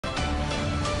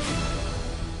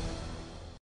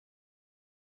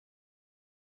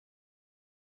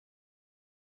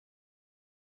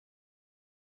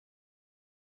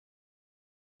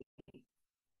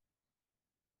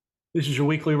This is your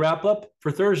weekly wrap up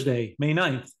for Thursday, May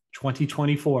 9th,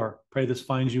 2024. Pray this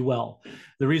finds you well.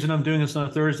 The reason I'm doing this on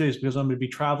a Thursday is because I'm going to be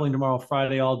traveling tomorrow,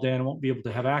 Friday, all day, and I won't be able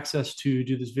to have access to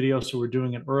do this video. So we're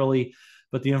doing it early,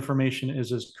 but the information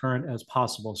is as current as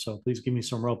possible. So please give me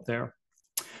some rope there.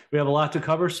 We have a lot to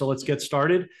cover, so let's get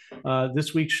started.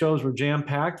 This week's shows were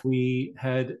jam-packed. We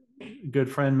had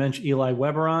good friend Mensch Eli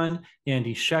Weber on,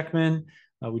 Andy Scheckman.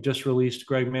 We just released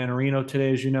Greg Manarino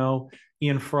today, as you know.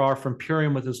 Ian Farrar from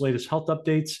Purium with his latest health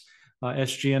updates.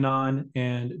 SGN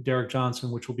and Derek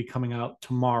Johnson, which will be coming out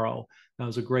tomorrow. That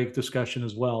was a great discussion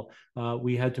as well.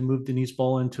 We had to move Denise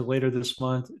Bolin to later this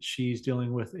month. She's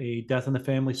dealing with a death in the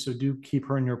family, so do keep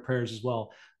her in your prayers as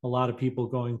well. A lot of people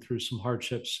going through some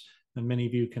hardships, and many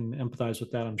of you can empathize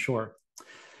with that, I'm sure.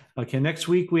 Okay, next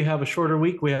week we have a shorter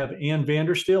week. We have Ann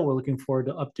Vandersteel. We're looking forward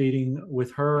to updating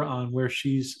with her on where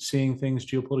she's seeing things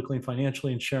geopolitically and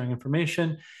financially and sharing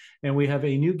information. And we have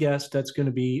a new guest that's going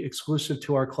to be exclusive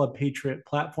to our Club Patriot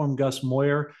platform, Gus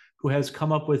Moyer, who has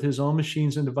come up with his own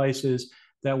machines and devices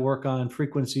that work on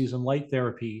frequencies and light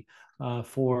therapy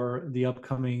for the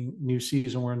upcoming new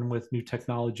season. We're in with new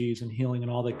technologies and healing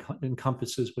and all that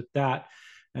encompasses with that.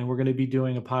 And we're going to be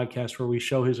doing a podcast where we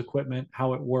show his equipment,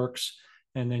 how it works.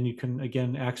 And then you can,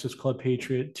 again, access Club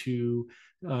Patriot to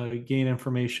gain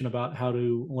information about how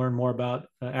to learn more about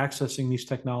accessing these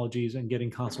technologies and getting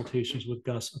consultations with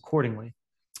Gus accordingly.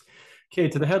 Okay,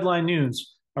 to the headline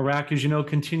news. Iraq, as you know,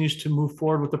 continues to move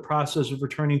forward with the process of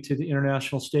returning to the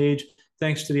international stage,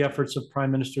 thanks to the efforts of Prime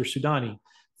Minister Soudani.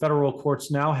 Federal courts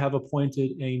now have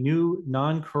appointed a new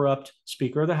non-corrupt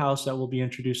Speaker of the House that will be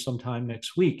introduced sometime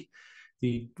next week.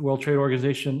 The World Trade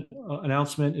Organization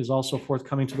announcement is also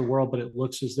forthcoming to the world, but it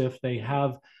looks as if they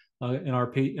have in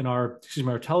our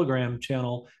Telegram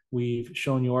channel, we've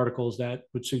shown you articles that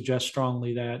would suggest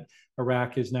strongly that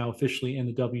Iraq is now officially in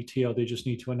the WTO. They just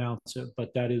need to announce it,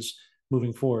 but that is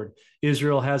moving forward.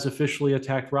 Israel has officially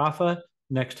attacked Rafah,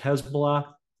 next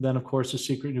Hezbollah, then of course the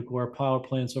secret nuclear power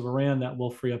plants of Iran that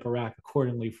will free up Iraq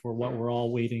accordingly for what we're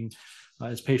all waiting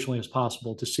as patiently as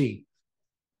possible to see.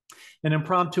 An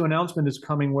impromptu announcement is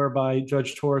coming whereby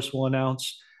Judge Torres will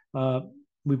announce,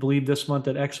 we believe this month,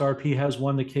 that XRP has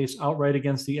won the case outright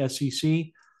against the SEC.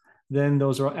 Then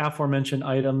those aforementioned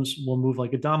items will move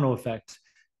like a domino effect.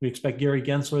 We expect Gary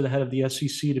Gensler, the head of the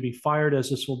SEC, to be fired, as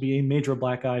this will be a major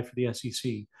black eye for the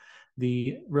SEC.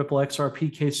 The Ripple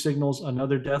XRP case signals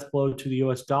another death blow to the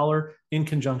US dollar in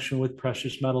conjunction with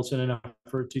precious metals in an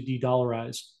effort to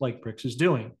de-dollarize, like BRICS is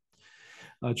doing.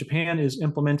 Japan is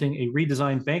implementing a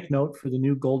redesigned banknote for the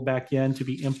new gold-backed yen to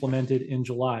be implemented in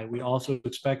July. We also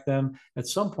expect them at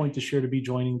some point this year to be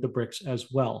joining the BRICS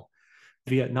as well.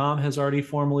 Vietnam has already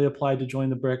formally applied to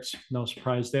join the BRICS. No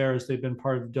surprise there, as they've been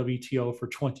part of the WTO for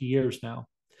 20 years now.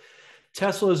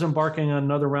 Tesla is embarking on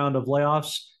another round of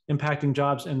layoffs, impacting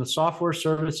jobs in the software,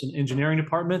 service, and engineering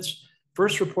departments.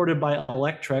 First reported by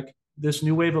Electrek, this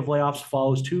new wave of layoffs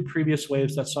follows two previous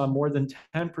waves that saw more than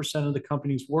 10% of the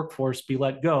company's workforce be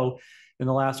let go in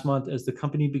the last month as the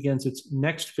company begins its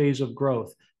next phase of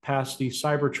growth past the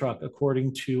Cybertruck,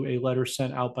 according to a letter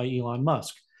sent out by Elon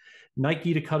Musk.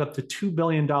 Nike to cut up to $2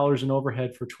 billion in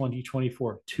overhead for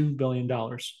 2024, $2 billion.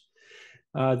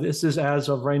 This is as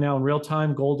of right now in real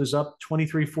time. Gold is up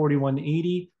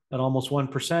 23.4180 at almost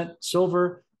 1%.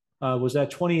 Silver was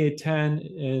at 28.10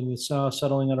 and it's now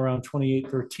settling at around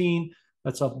 28.13.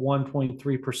 That's up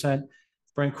 1.3%.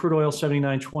 Brent crude oil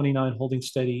 79.29 holding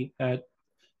steady at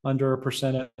under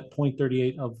 1% at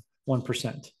 0.38 of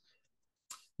 1%.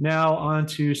 Now on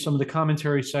to some of the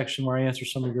commentary section where I answer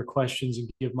some of your questions and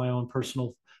give my own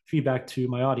personal feedback to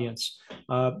my audience.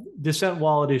 Dissent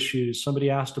wallet issues, somebody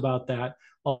asked about that.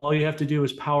 All you have to do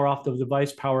is power off the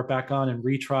device, power it back on, and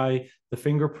retry the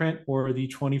fingerprint or the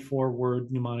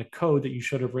 24-word mnemonic code that you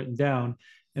should have written down,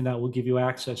 and that will give you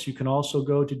access. You can also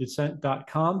go to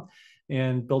dissent.com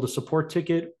and build a support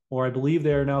ticket, or I believe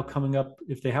they're now coming up,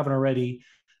 if they haven't already,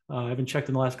 I haven't checked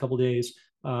in the last couple of days,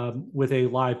 with a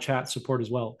live chat support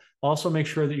as well. Also make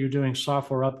sure that you're doing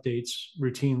software updates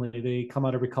routinely. They come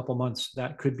out every couple months.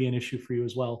 That could be an issue for you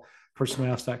as well. Person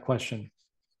who asked that question.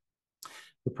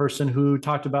 The person who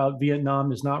talked about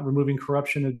Vietnam is not removing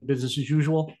corruption as business as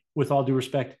usual. With all due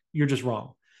respect, you're just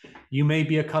wrong. You may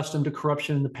be accustomed to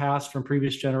corruption in the past from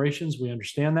previous generations. We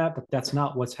understand that, but that's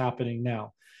not what's happening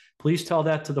now. Please tell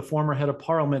that to the former head of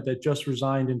parliament that just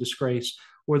resigned in disgrace,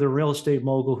 or the real estate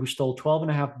mogul who stole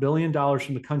 $12.5 billion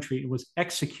from the country and was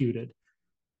executed.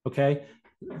 Okay?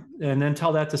 And then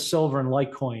tell that to silver and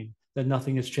Litecoin that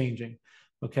nothing is changing.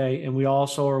 Okay, and we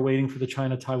also are waiting for the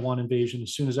China-Taiwan invasion.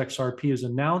 As soon as XRP is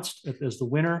announced as the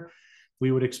winner,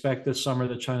 we would expect this summer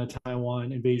the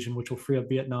China-Taiwan invasion, which will free up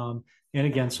Vietnam and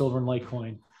again, silver and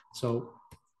Litecoin. So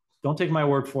don't take my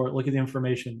word for it. Look at the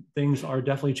information. Things are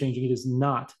definitely changing. It is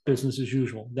not business as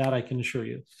usual. That I can assure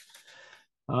you.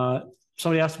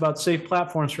 Somebody asked about safe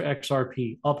platforms for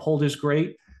XRP. Uphold is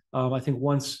great. I think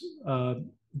once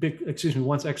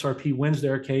XRP wins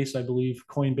their case, I believe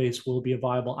Coinbase will be a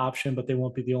viable option, but they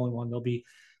won't be the only one. There'll be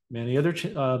many other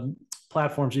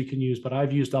platforms you can use, but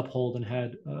I've used Uphold and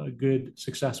had good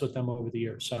success with them over the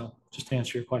years. So just to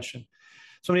answer your question.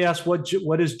 Somebody asked,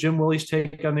 what is Jim Willie's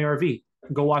take on the RV?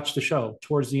 Go watch the show.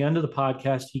 Towards the end of the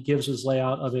podcast, he gives his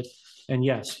layout of it. And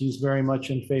yes, he's very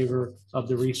much in favor of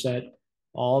the reset,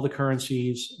 all the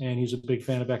currencies, and he's a big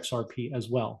fan of XRP as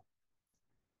well.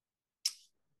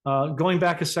 Going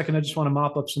back a second, I just want to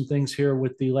mop up some things here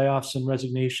with the layoffs and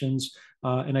resignations.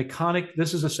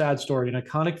 This is a sad story. An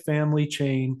iconic family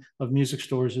chain of music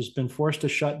stores has been forced to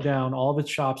shut down all of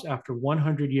its shops after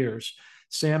 100 years.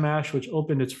 Sam Ash, which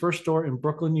opened its first store in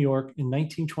Brooklyn, New York in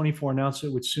 1924, announced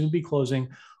it would soon be closing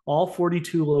all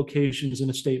 42 locations in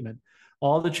a statement.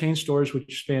 All the chain stores,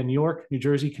 which span New York, New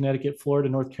Jersey, Connecticut, Florida,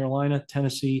 North Carolina,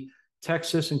 Tennessee,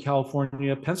 Texas, and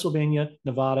California, Pennsylvania,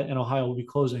 Nevada, and Ohio, will be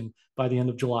closing by the end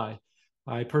of July.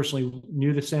 I personally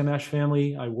knew the Sam Ash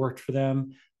family. I worked for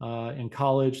them in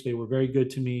college. They were very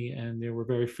good to me, and they were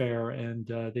very fair, and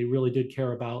they really did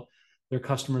care about their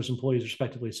customers, employees,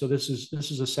 respectively. So this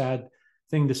is a sad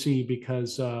thing to see,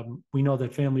 because we know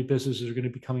that family businesses are going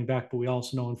to be coming back, but we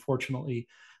also know, unfortunately,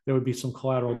 there would be some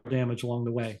collateral damage along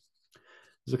the way.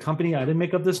 There's a company, I didn't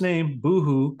make up this name,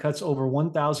 Boohoo, cuts over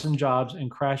 1,000 jobs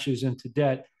and crashes into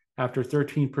debt after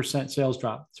 13% sales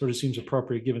drop. Sort of seems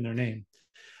appropriate given their name.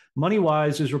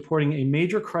 MoneyWise is reporting a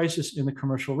major crisis in the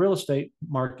commercial real estate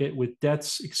market, with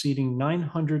debts exceeding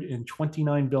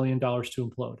 $929 billion to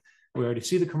implode. We already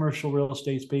see the commercial real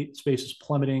estate space is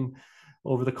plummeting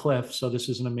over the cliff, so this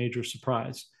isn't a major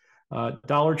surprise.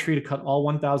 Dollar Tree to cut all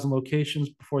 1,000 locations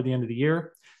before the end of the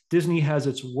year. Disney has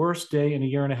its worst day in a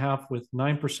year and a half, with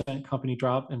 9% company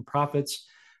drop in profits.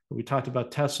 We talked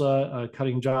about Tesla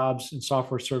cutting jobs in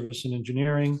software service and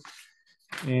engineering.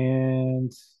 And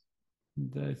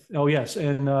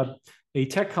a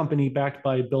tech company backed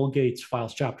by Bill Gates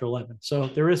files Chapter 11. So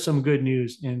there is some good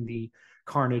news in the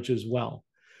carnage as well.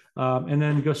 And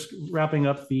then just wrapping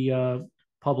up the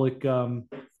public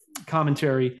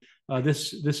commentary.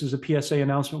 This is a PSA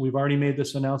announcement. We've already made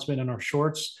this announcement in our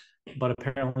shorts, but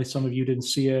apparently some of you didn't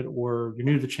see it, or you're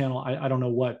new to the channel. I don't know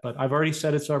what, but I've already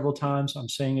said it several times. I'm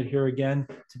saying it here again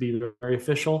to be very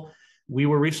official. We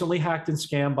were recently hacked and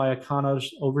scammed by a con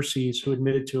artist overseas who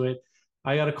admitted to it.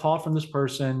 I got a call from this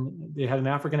person. They had an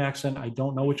African accent. I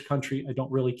don't know which country. I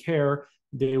don't really care.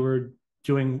 They were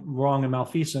doing wrong and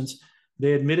malfeasance.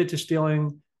 They admitted to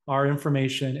stealing our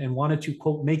information and wanted to,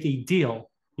 quote, make a deal.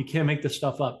 You can't make this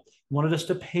stuff up. Wanted us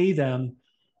to pay them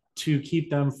to keep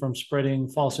them from spreading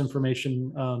false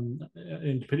information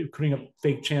and putting up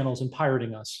fake channels and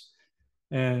pirating us.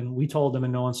 And we told them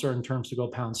in no uncertain terms to go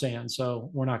pound sand.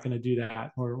 So we're not going to do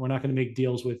that. We're not going to make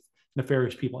deals with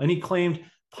nefarious people. And he claimed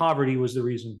poverty was the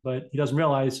reason, but he doesn't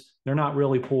realize they're not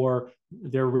really poor.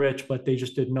 They're rich, but they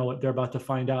just didn't know it. They're about to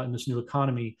find out in this new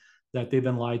economy that they've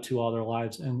been lied to all their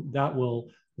lives. And that will,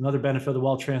 another benefit of the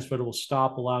wealth transfer, will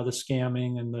stop a lot of the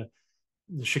scamming and the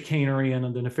chicanery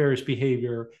and the nefarious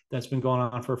behavior that's been going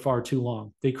on for far too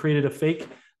long. They created a fake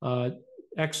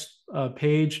X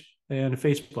page and a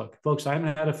Facebook. Folks, I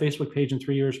haven't had a Facebook page in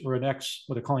 3 years, or an X,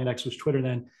 what they're calling it X was Twitter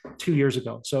then, 2 years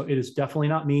ago. So it is definitely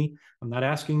not me. I'm not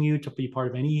asking you to be part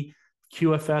of any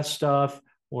QFS stuff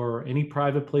or any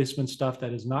private placement stuff.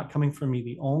 That is not coming from me.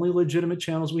 The only legitimate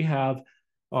channels we have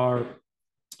are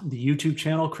the YouTube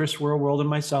channel, Chris World and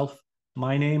myself,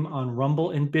 my name on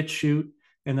Rumble and BitChute,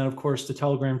 and then, of course, the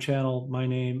Telegram channel, my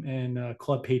name, and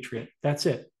Club Patriot. That's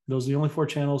it. Those are the only 4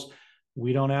 channels.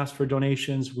 We don't ask for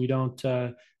donations. We don't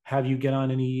have you get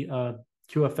on any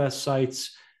QFS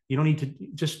sites. You don't need to,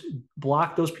 just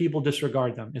block those people,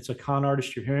 disregard them. It's a con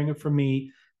artist. You're hearing it from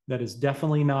me. That is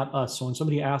definitely not us. So when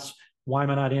somebody asks, why am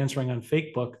I not answering on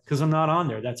Facebook? Because I'm not on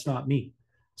there. That's not me.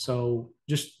 So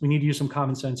we need to use some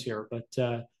common sense here. But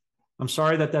I'm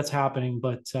sorry that that's happening,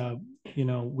 but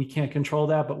we can't control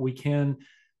that, but we can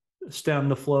stem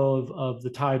the flow of the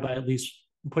tide by at least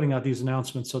putting out these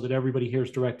announcements so that everybody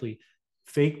hears directly.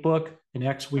 Facebook and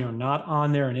X, we are not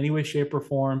on there in any way, shape, or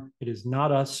form. It is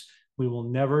not us. We will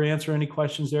never answer any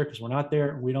questions there because we're not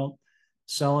there. We don't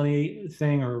sell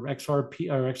anything or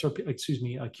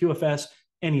QFS,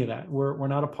 any of that. We're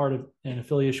not a part of an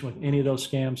affiliation with any of those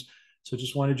scams. So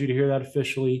just wanted you to hear that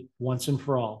officially once and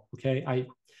for all. Okay.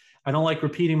 I don't like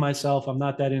repeating myself. I'm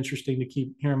not that interesting to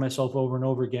keep hearing myself over and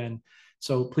over again.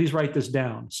 So please write this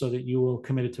down so that you will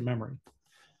commit it to memory.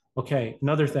 Okay,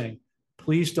 another thing.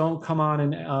 Please don't come on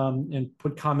and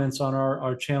put comments on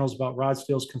our channels about Rod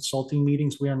Steele's consulting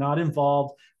meetings. We are not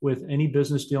involved with any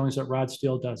business dealings that Rod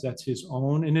Steele does. That's his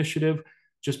own initiative.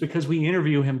 Just because we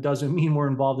interview him doesn't mean we're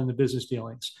involved in the business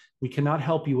dealings. We cannot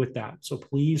help you with that. So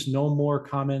please, no more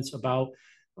comments about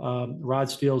Rod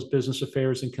Steele's business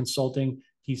affairs and consulting.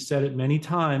 He said it many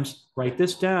times. Write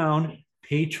this down: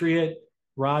 Patriot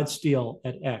Rod Steele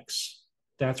at X.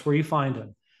 That's where you find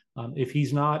him. If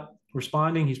he's not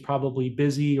responding, he's probably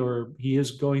busy or he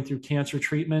is going through cancer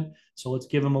treatment. So let's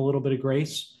give him a little bit of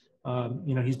grace.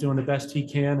 He's doing the best he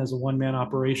can as a one-man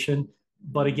operation.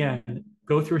 But again,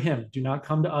 go through him. Do not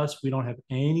come to us. We don't have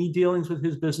any dealings with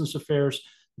his business affairs.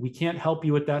 We can't help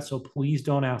you with that. So please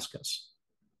don't ask us.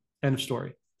 End of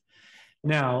story.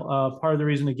 Now, part of the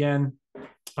reason, again,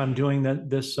 I'm doing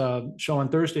this show on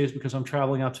Thursday is because I'm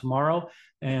traveling out tomorrow,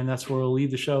 and that's where we'll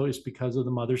leave the show, is because of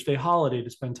the Mother's Day holiday, to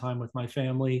spend time with my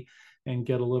family and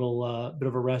get a little bit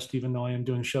of a rest. Even though I am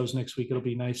doing shows next week, it'll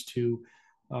be nice to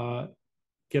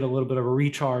get a little bit of a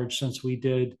recharge, since we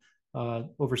did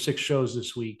over 6 shows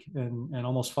this week and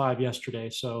almost 5 yesterday.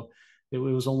 So it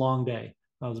was a long day.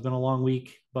 It's been a long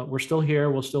week, but we're still here.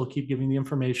 We'll still keep giving the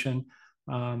information.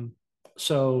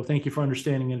 So thank you for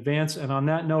understanding in advance. And on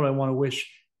that note, I want to wish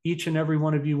each and every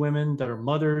one of you women that are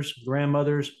mothers,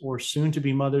 grandmothers, or soon to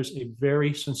be mothers a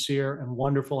very sincere and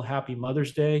wonderful happy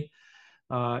Mother's Day,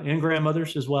 and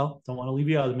grandmothers as well. Don't want to leave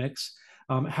you out of the mix.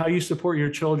 How you support your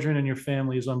children and your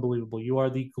family is unbelievable. You are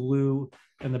the glue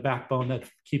and the backbone that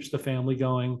keeps the family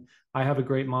going. I have a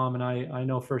great mom, and I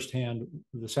know firsthand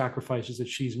the sacrifices that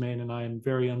she's made, and I am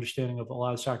very understanding of a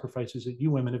lot of sacrifices that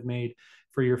you women have made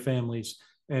for your families.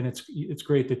 And it's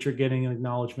great that you're getting an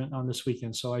acknowledgement on this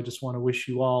weekend. So I just want to wish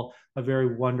you all a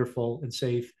very wonderful and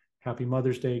safe happy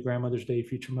Mother's Day, Grandmother's Day,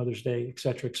 future Mother's Day, et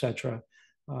cetera, et cetera.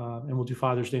 And we'll do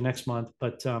Father's Day next month.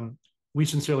 But we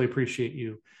sincerely appreciate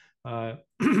you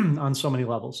on so many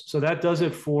levels. So that does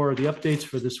it for the updates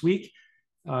for this week.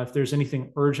 If there's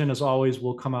anything urgent, as always,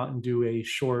 we'll come out and do a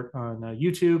short on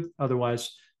YouTube.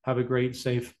 Otherwise, have a great,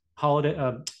 safe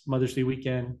holiday, Mother's Day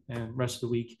weekend and rest of the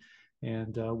week.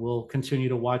 And we'll continue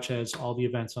to watch as all the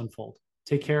events unfold.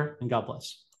 Take care and God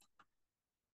bless.